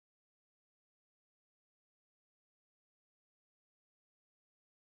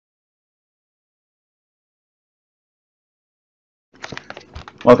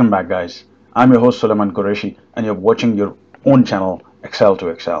Welcome back, guys. I'm your host Suleiman Qureshi, and you're watching your own channel, Excel to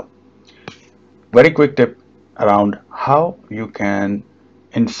Excel. Very quick tip around how you can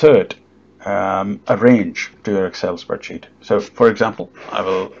insert a range to your Excel spreadsheet. So, for example, I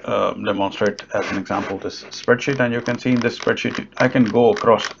will demonstrate as an example this spreadsheet, and you can see in this spreadsheet I can go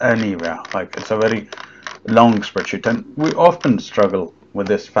across anywhere. Like, it's a very long spreadsheet, and we often struggle with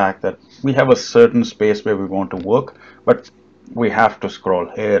this fact that we have a certain space where we want to work, but we have to scroll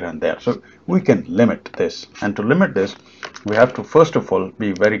here and there. So we can limit this, and to limit this we have to first of all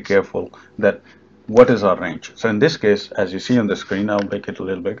be very careful that what is our range. So in this case, as you see on the screen, I'll make it a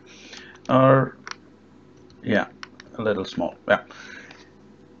little big, or yeah, a little small. Yeah,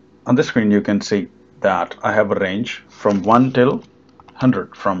 on the screen you can see that I have a range from 1 till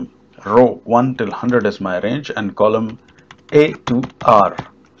 100. From row 1 till 100 is my range, and column A to R.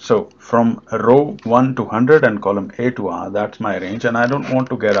 So from row 1 to 100 and column A to R, that's my range, and I don't want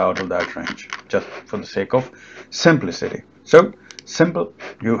to get out of that range just for the sake of simplicity. So simple,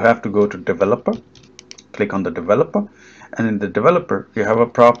 you have to go to developer, click on the developer, and in the developer you have a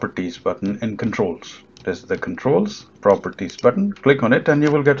properties button in controls. This is the controls properties button. Click on it and you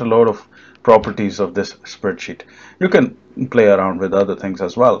will get a lot of properties of this spreadsheet. You can play around with other things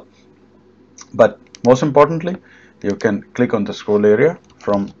as well, but most importantly you can click on the scroll area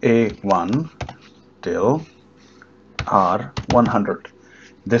from A1 till R100.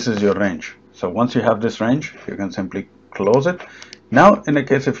 This is your range. So once you have this range, you can simply close it. Now in a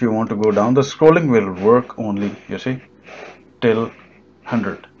case if you want to go down, the scrolling will work only, you see, till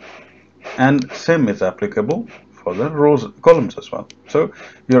 100, and same is applicable for the rows columns as well. So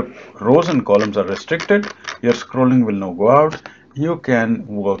your rows and columns are restricted, your scrolling will not go out. You can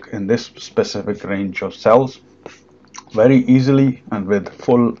work in this specific range of cells very easily and with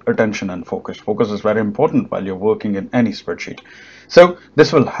full attention and focus. Focus is very important while you're working in any spreadsheet. So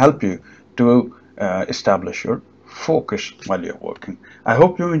this will help you to establish your focus while you're working. I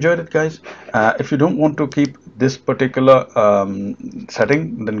hope you enjoyed it, guys. If you don't want to keep this particular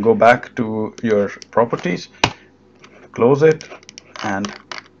setting, then go back to your properties, close it, and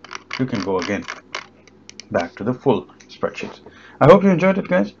you can go again back to the full spreadsheet. I hope you enjoyed it,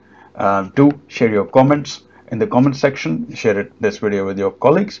 guys. Do share your comments in the comment section. Share this video with your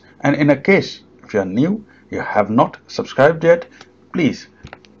colleagues, and in a case if you are new, you have not subscribed yet, please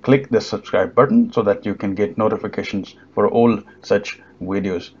click the subscribe button so that you can get notifications for all such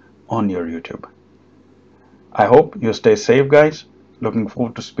videos on your YouTube. I hope you stay safe, guys. Looking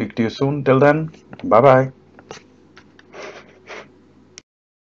forward to speak to you soon. Till then, bye bye.